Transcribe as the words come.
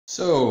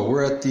So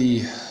we're at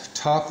the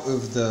top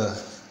of the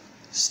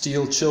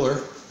steel chiller,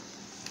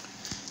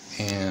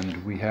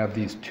 and we have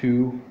these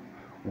two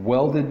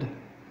welded,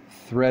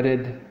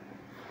 threaded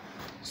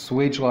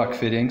swage lock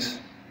fittings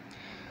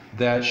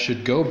that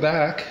should go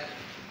back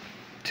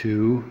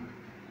to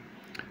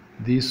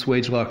these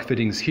swage lock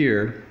fittings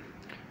here.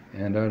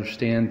 And I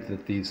understand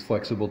that these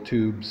flexible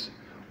tubes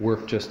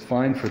work just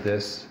fine for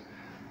this,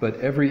 but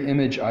every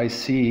image I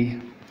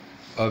see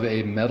of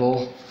a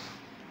metal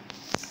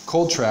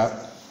cold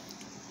trap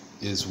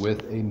is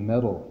with a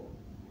metal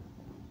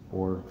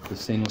or the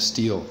stainless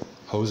steel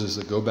hoses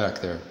that go back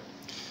there.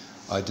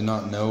 I do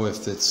not know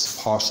if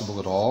it's possible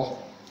at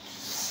all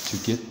to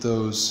get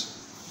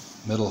those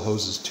metal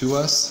hoses to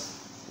us.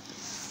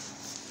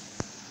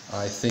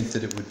 I think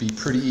that it would be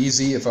pretty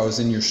easy if I was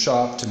in your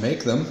shop to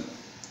make them,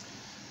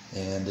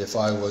 and if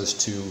I was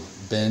to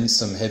bend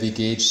some heavy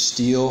gauge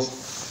steel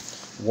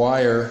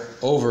wire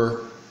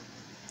over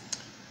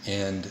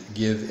and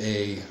give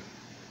a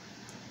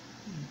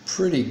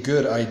pretty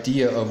good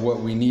idea of what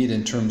we need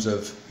in terms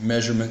of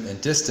measurement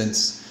and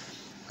distance,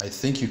 I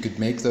think you could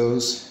make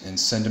those and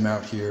send them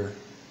out here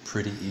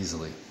pretty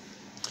easily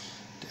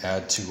to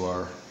add to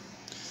our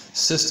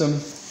system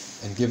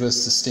and give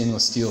us the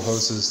stainless steel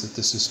hoses that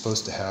this is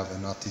supposed to have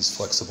and not these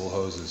flexible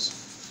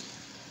hoses.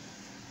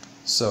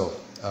 So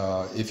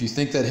if you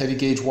think that heavy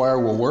gauge wire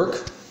will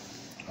work,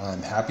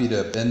 I'm happy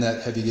to bend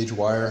that heavy gauge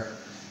wire,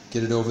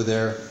 get it over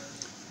there,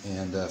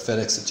 and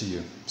FedEx it to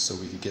you so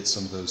we could get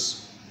some of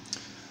those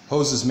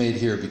hoses made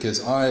here,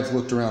 because I've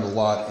looked around a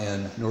lot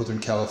and Northern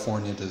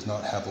California does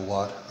not have a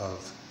lot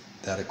of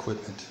that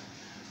equipment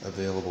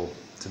available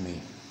to me,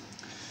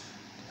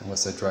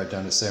 unless I drive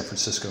down to San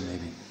Francisco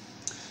maybe.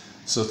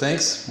 So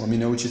thanks, let me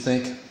know what you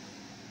think.